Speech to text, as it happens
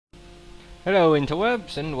Hello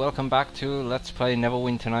interwebs and welcome back to Let's Play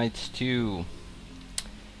Neverwinter 2.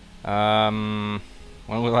 When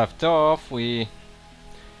we left off we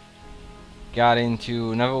got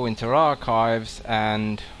into Neverwinter Archives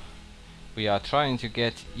and we are trying to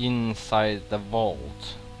get inside the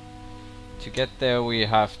vault. To get there we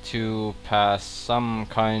have to pass some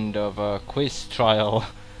kind of a quiz trial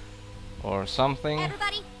or something.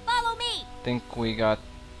 Everybody, follow me! Think we got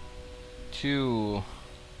 2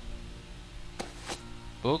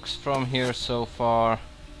 books from here so far.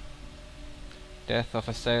 Death of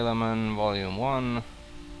a Sailorman, Volume 1.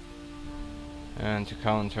 And to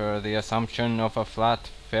counter the assumption of a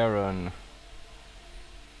flat Farron.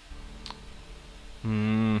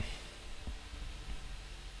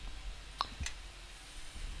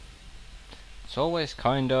 It's always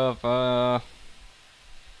kind of a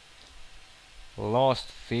lost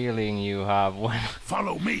feeling you have when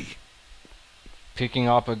Follow me. picking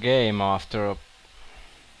up a game after a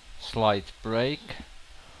slight break.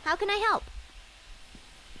 How can I help?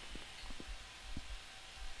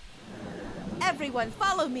 Everyone,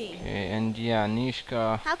 follow me! Okay, and yeah,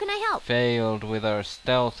 Neeshka How can I help? failed with her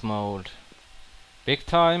stealth mode big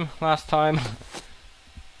time last time.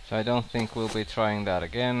 So I don't think we'll be trying that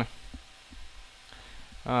again.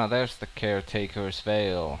 Ah, there's the Caretaker's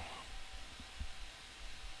Veil.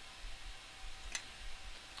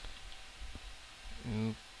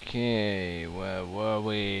 Okay, where were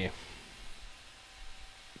we?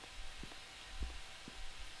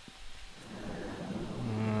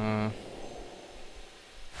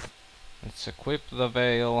 Let's equip the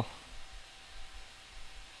veil.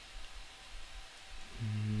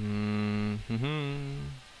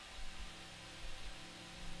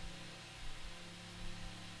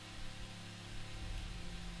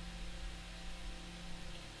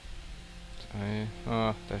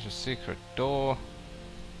 There's a secret door.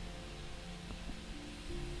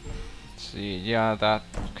 Let's see, yeah, that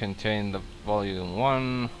contained the volume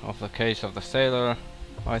 1 of the Case of the Sailor,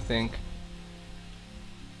 I think.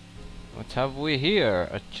 What have we here?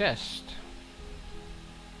 A chest.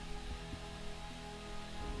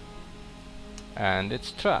 And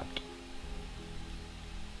it's trapped.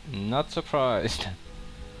 Not surprised.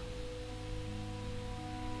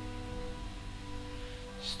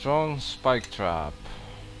 Strong spike trap.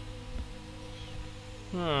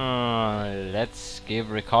 Let's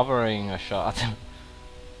give recovering a shot.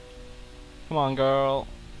 Come on, girl.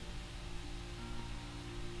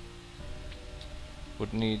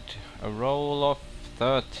 Would need a roll of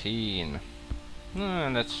 13.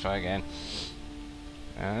 Let's try again.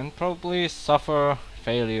 And probably suffer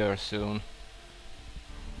failure soon.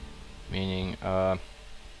 Meaning,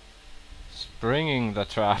 springing the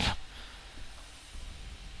trap.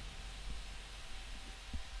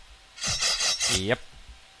 Yep.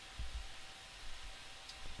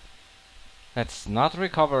 Let's not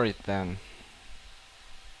recover it then.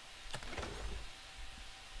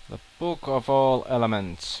 The Book of All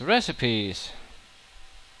Elements. Recipes.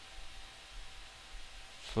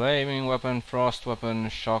 Flaming weapon, frost weapon,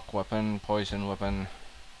 shock weapon, poison weapon,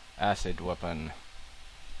 acid weapon.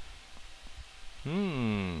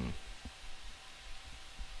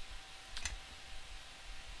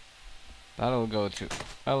 That'll go to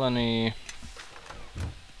Eleni.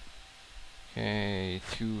 Okay,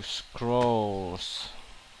 2 scrolls.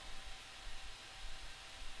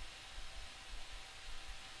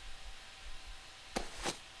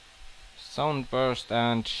 Soundburst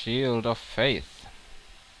and Shield of Faith.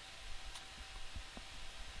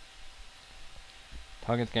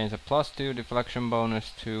 Target gains a +2 deflection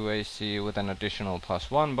bonus to AC with an additional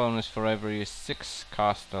 +1 bonus for every 6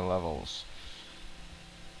 caster levels.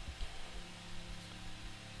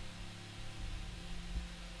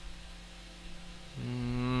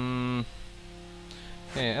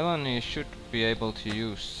 Okay, Eleni should be able to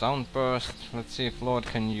use Soundburst. Let's see if Lord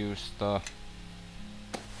can use the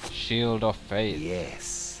Shield of Faith.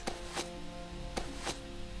 Yes.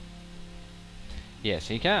 Yes,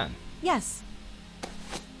 he can. Yes.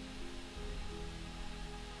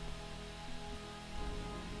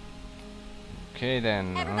 Okay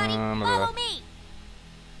then. Everybody, follow me!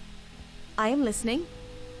 I am listening.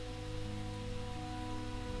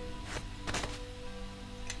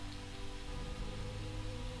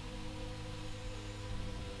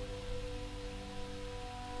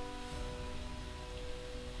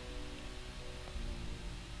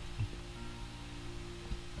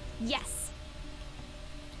 Yes.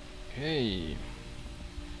 Okay.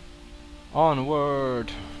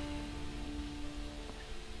 Onward.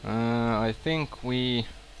 I think we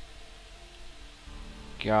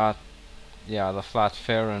got, yeah, the Flat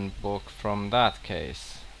Farron book from that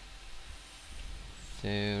case.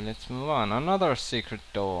 So let's move on. Another secret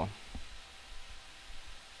door.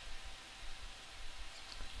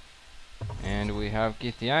 And we have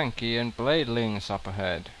Githyanki and Bladelings up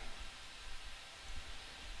ahead.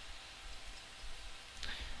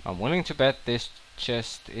 I'm willing to bet this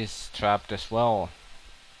chest is trapped as well.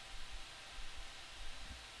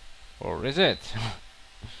 Or is it?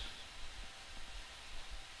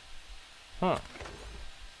 Huh.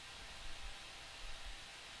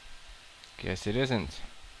 Guess it isn't.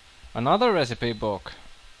 Another recipe book.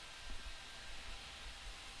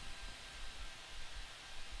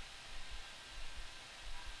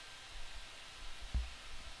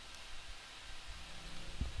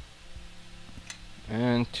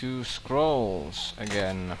 And 2 scrolls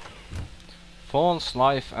again. False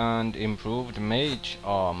life and improved mage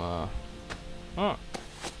armor. Huh.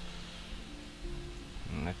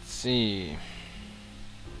 Let's see.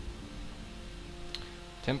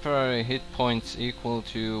 Temporary hit points equal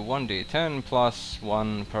to 1d10 plus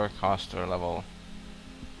 1 per caster level.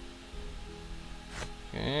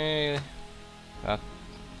 Okay, that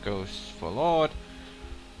goes for Lord.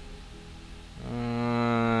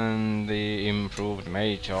 And the improved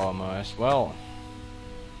mage armor as well.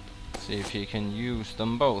 See if he can use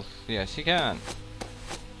them both. Yes, he can.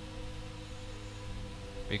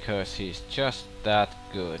 Because he's just that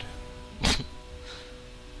good.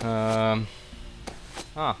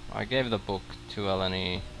 I gave the book to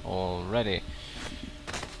Eleni already.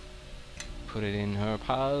 Put it in her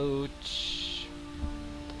pouch.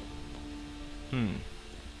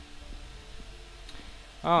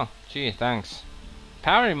 Oh, gee, thanks.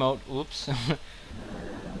 Parry mode, oops.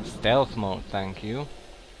 Stealth mode, thank you.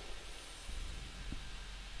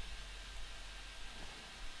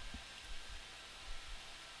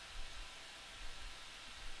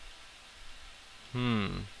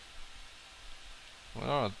 What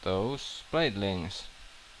are those? Bladelings.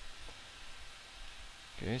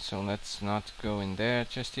 Okay, so let's not go in there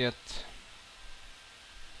just yet.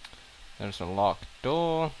 There's a locked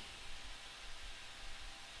door.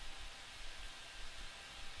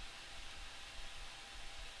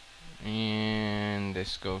 And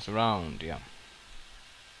this goes around, yeah.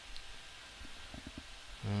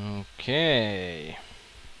 Okay.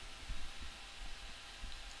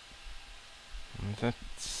 Let's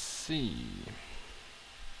see.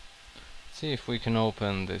 See if we can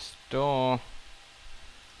open this door.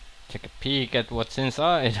 Take a peek at what's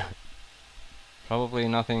inside. Probably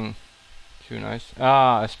nothing too nice.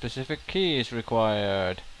 Ah, a specific key is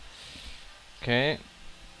required. Okay.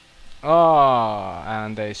 Ah,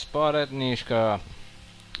 and they spotted Neeshka.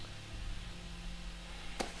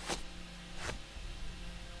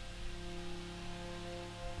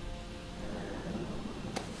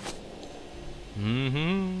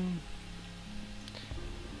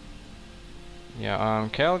 Yeah,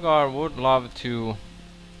 Kelgar would love to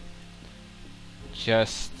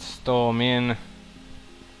just storm in,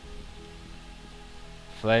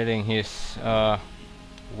 flailing his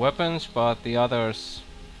weapons, but the others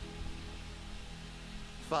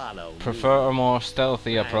prefer a more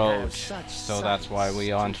stealthy approach, so that's why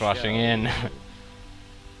we aren't rushing in.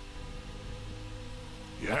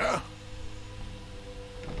 Yeah?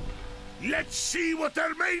 Let's see what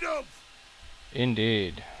they're made of!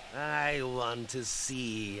 Indeed. I want to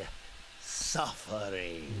see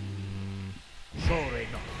suffering.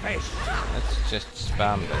 Let's just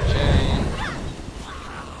spam the chain.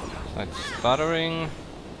 Like stuttering.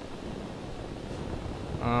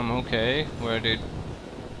 Okay, where did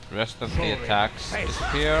the rest of the attacks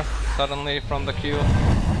disappear suddenly from the queue?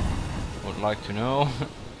 Would like to know.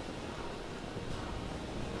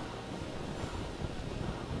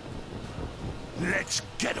 Let's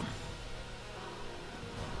get him!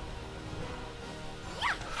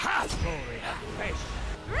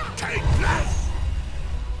 Take that!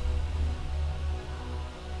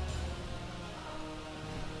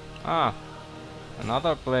 Ah,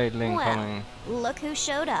 another bladeling Well, coming. look who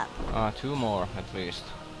showed up. 2 more at least.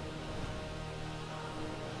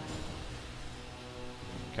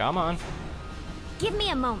 Come on. Give me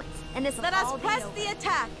a moment, and this will Let all us be press over. the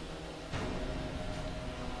attack.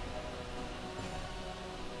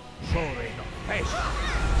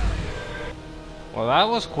 Well, that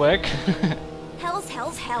was quick.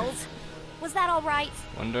 Hells. Was that all right?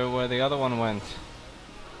 Wonder where the other one went.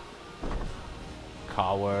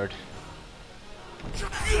 Coward.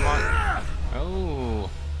 Come on. Oh,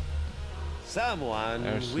 Someone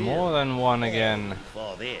there's will more than one again.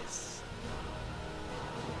 for this.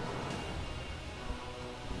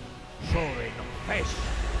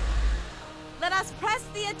 Let us press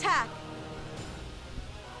the attack.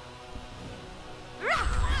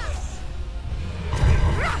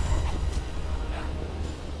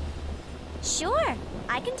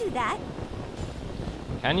 can do that.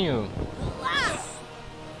 Can you?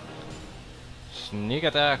 Sneak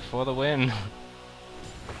attack for the win.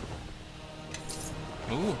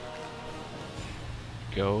 Ooh.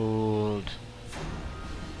 Gold.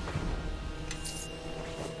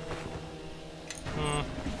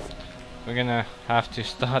 We're gonna have to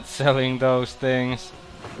start selling those things.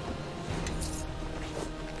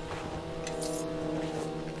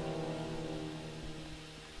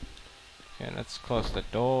 Okay, let's close the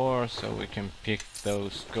door so we can pick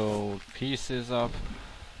those gold pieces up.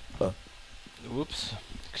 Whoops.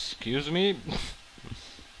 Excuse me.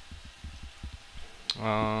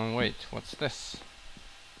 Wait, what's this?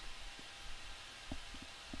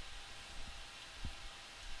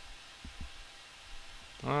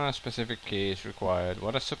 Specific key is required.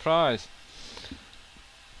 What a surprise!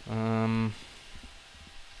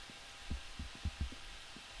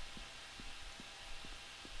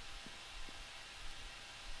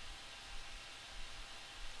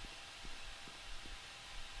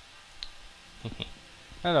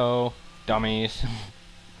 Hello, dummies.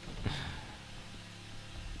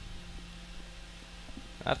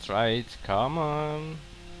 That's right, come on.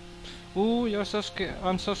 Ooh, you're so scared.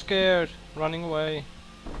 I'm so scared. Running away.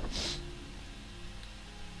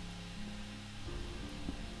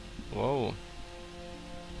 Whoa.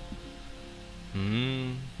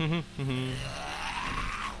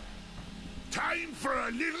 Time for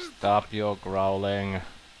a little. Stop your growling.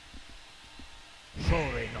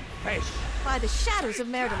 By the shadows of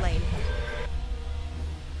Merdelaine.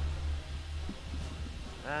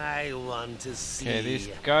 I want to see. Okay, these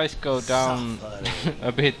guys go down suffering.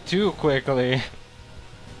 a bit too quickly,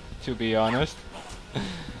 to be honest.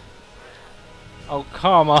 Oh,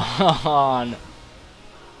 come on!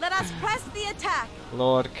 Let us press the attack.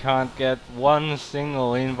 Lord can't get one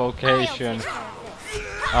single invocation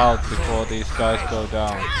out before these guys go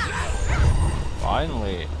down.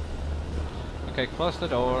 Finally. Okay, close the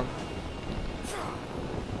door.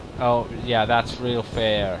 Oh, yeah, that's real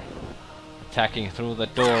fair. Attacking through the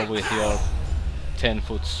door with your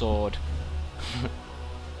 10-foot sword.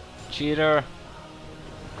 Cheater.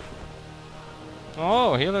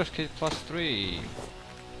 Oh, healer's kit +3.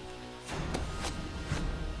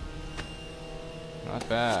 Not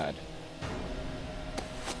bad.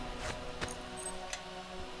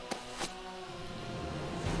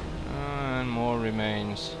 And more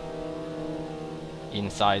remains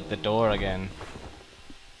inside the door again.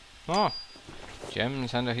 Oh,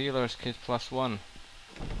 gems and a healer's kit +1.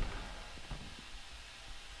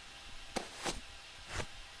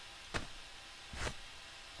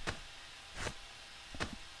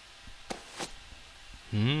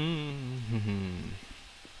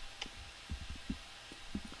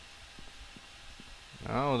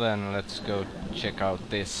 Now then, let's go check out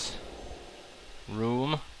this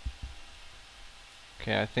room.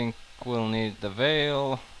 Okay, I think we'll need the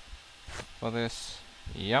veil for this.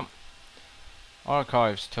 Yep.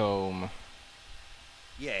 Archives tome.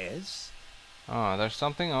 Yes. Ah, there's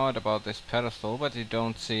something odd about this pedestal, but you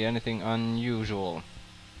don't see anything unusual.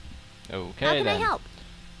 Okay, How can then. I help?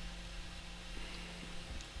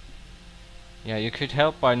 Yeah, you could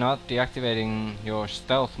help by not deactivating your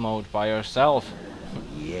stealth mode by yourself.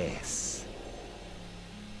 Yes.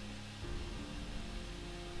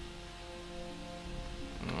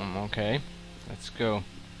 Okay, let's go.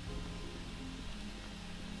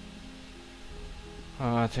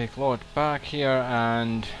 Take Lord back here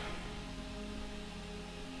and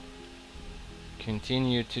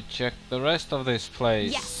continue to check the rest of this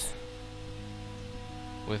place. Yes.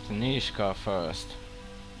 With Neeshka first.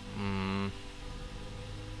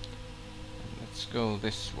 Let's go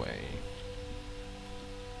this way.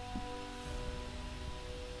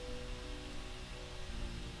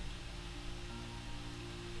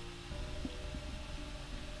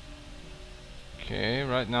 Okay,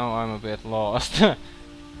 right now I'm a bit lost.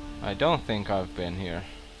 I don't think I've been here.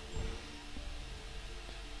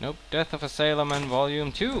 Nope, Death of a Sailorman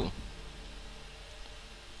Volume 2.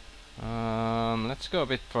 Let's go a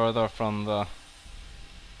bit further from the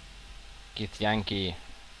Githyanki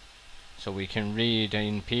so we can read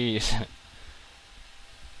in peace.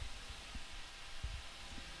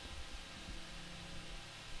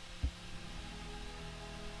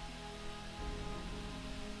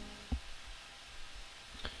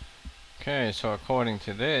 Okay, so according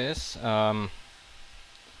to this,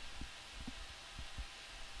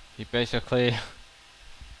 he basically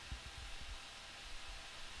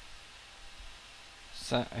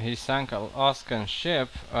he sank a Askan ship,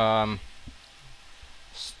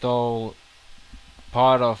 stole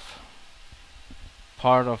part of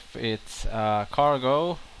its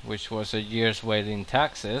cargo, which was a year's wait in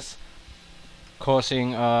taxes,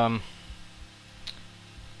 causing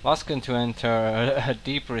Luskan to enter a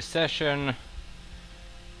deep recession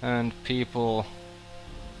and people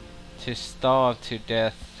to starve to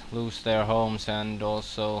death, lose their homes, and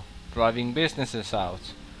also driving businesses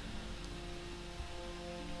out.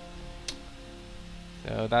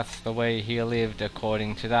 So that's the way he lived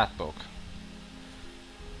according to that book.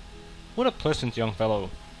 What a pleasant young fellow.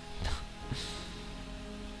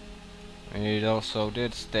 It also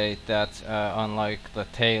did state that unlike the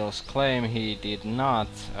tale's claim, he did not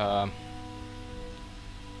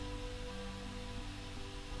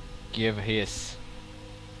give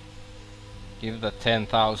the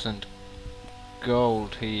 10,000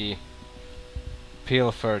 gold he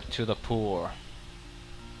pilfered to the poor.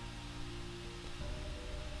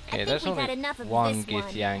 Okay, there's only one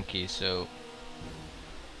Githyanki, so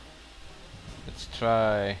let's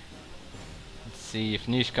try. Let's see if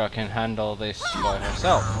Neeshka can handle this by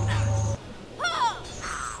herself.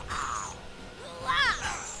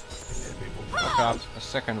 Perhaps a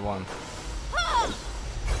second one.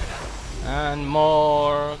 And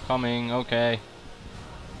more coming, okay.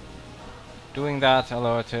 Doing that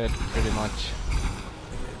alerted pretty much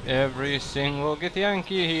every single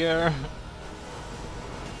Githyanki here.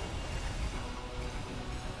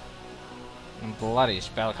 Bloody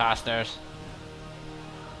spellcasters.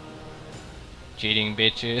 Cheating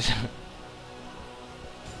bitches.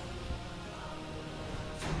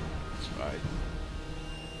 That's right.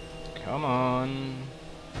 Come on.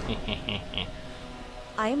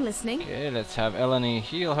 I am listening. Okay, let's have Eleni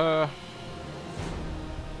heal her.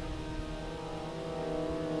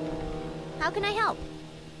 How can I help?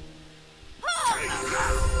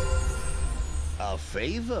 A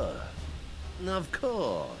favor? Of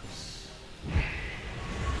course.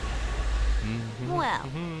 Well,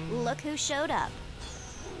 look who showed up.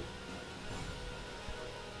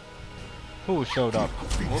 Who showed up?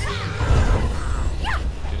 Oops.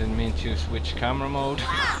 Didn't mean to switch camera mode.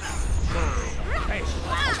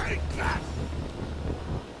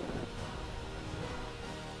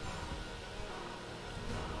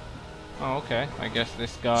 Oh, okay. I guess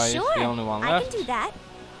this guy is the only one left. I can do that.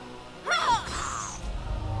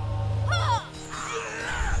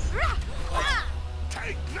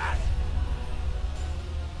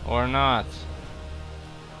 Or not.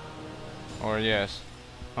 Or yes.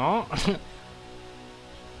 Oh?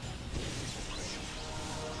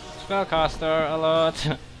 Spellcaster alert!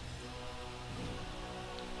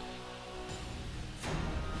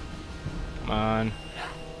 Come on.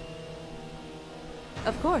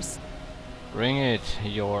 Of course. Bring it,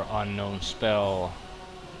 your unknown spell.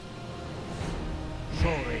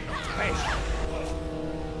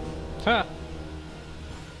 Ha!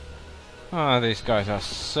 Ah, these guys are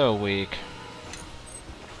so weak.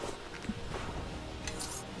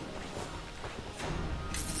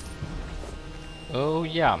 Oh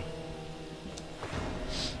yeah.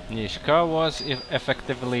 Neeshka was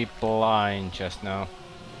effectively blind just now.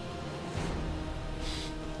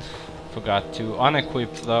 Forgot to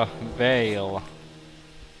unequip the veil.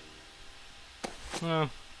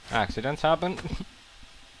 Accidents happen.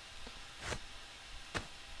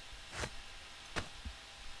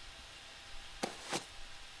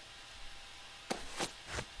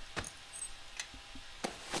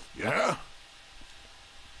 Yeah?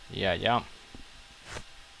 Yeah.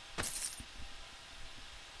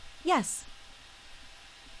 Yes.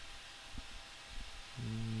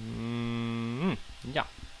 Yeah.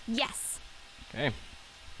 Yes. Okay.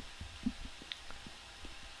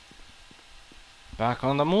 Back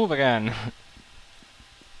on the move again.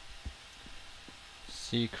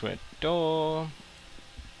 Secret door.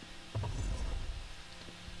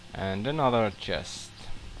 And another chest.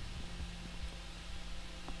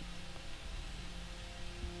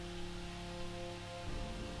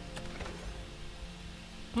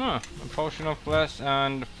 A potion of bless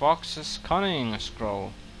and Fox's cunning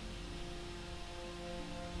scroll.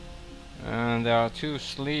 And there are 2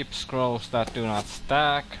 sleep scrolls that do not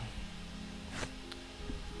stack.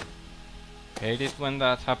 Hate it when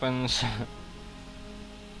that happens.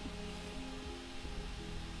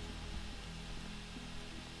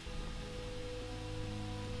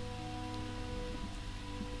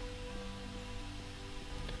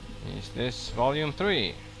 Is this volume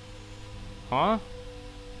 3? Huh?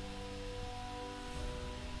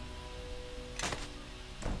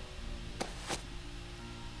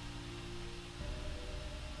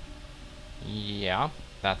 Yeah,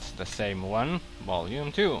 that's the same one,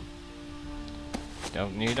 volume 2.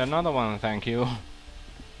 Don't need another one, thank you.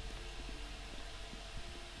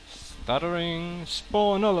 Stuttering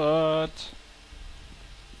spawn alert.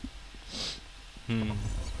 Hmm.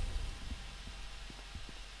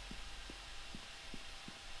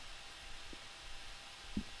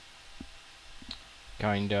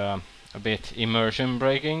 Kinda a bit immersion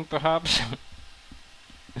breaking, perhaps.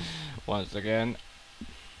 Once again.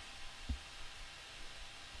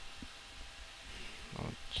 Oh,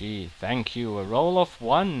 gee, thank you. A roll of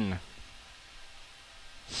 1.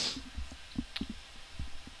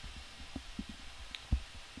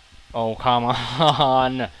 Oh, come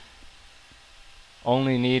on.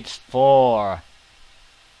 Only needs 4.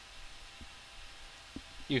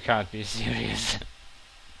 You can't be serious.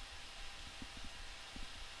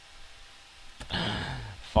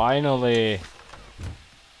 Finally.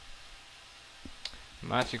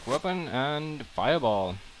 Magic weapon and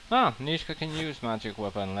fireball. Ah, Neeshka can use magic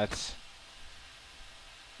weapon. Let's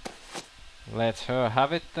let her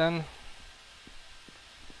have it then.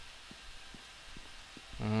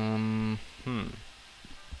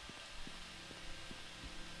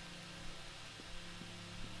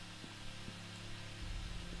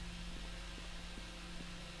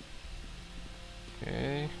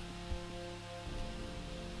 Okay.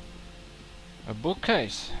 A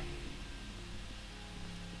bookcase.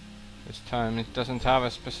 This time it doesn't have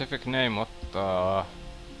a specific name. What the?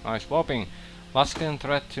 Nice whopping. Luskan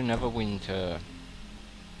threat to Neverwinter.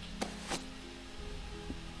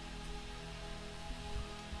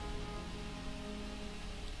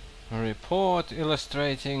 A report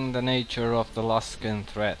illustrating the nature of the Luskan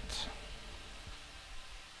threat.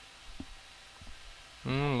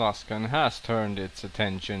 Luskan has turned its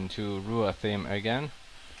attention to Ruathim again.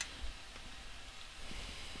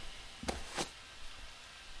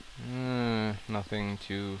 Nothing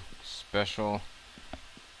too special.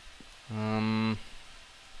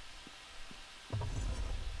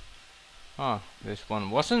 This one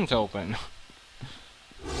wasn't open.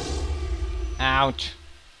 Ouch.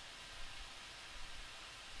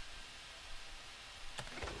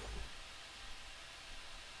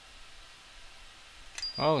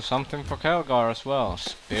 Oh, something for Kelgar as well.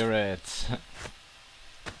 Spirits.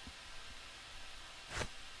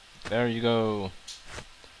 There you go.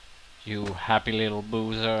 You happy little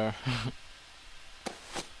boozer.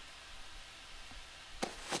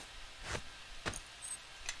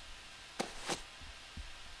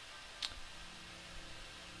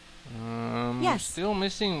 Yes. Still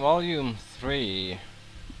missing volume 3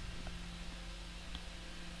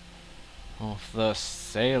 of the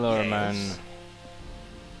Sailorman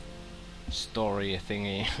story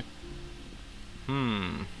thingy.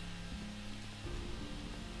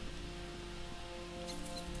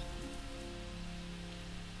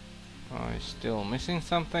 Oh, still missing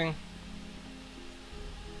something?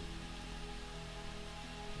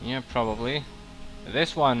 Yeah, probably.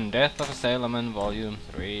 This one, Death of a Sailorman, Volume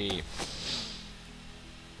 3.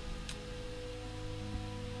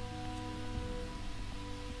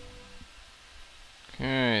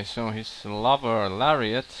 Okay, so his lover,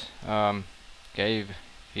 Lariat, gave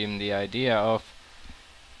him the idea of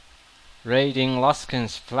raiding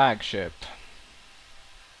Luskan's flagship.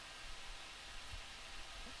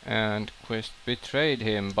 And Quist betrayed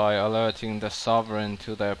him by alerting the Sovereign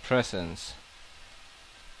to their presence.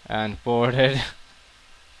 And boarded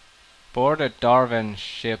Darwin's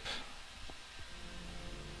ship.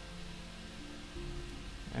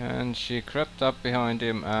 And she crept up behind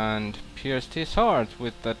him and pierced his heart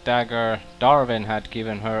with the dagger Darwin had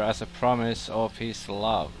given her as a promise of his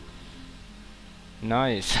love.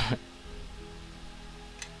 Nice.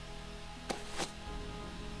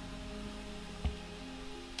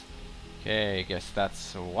 Okay, guess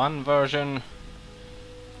that's one version.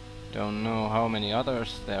 Don't know how many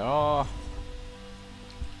others there are.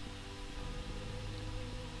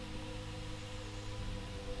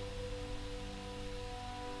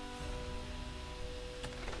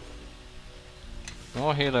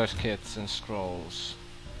 More healer's kits and scrolls.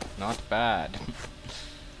 Not bad.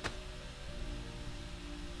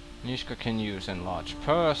 Neeshka can use enlarge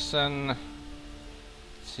person.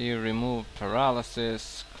 See, remove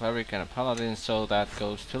paralysis, cleric and a paladin, so that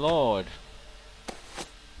goes to Lord.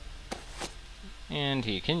 And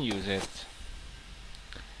he can use it.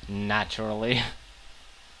 Naturally.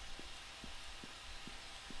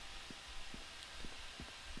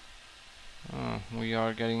 We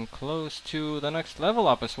are getting close to the next level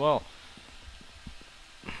up as well.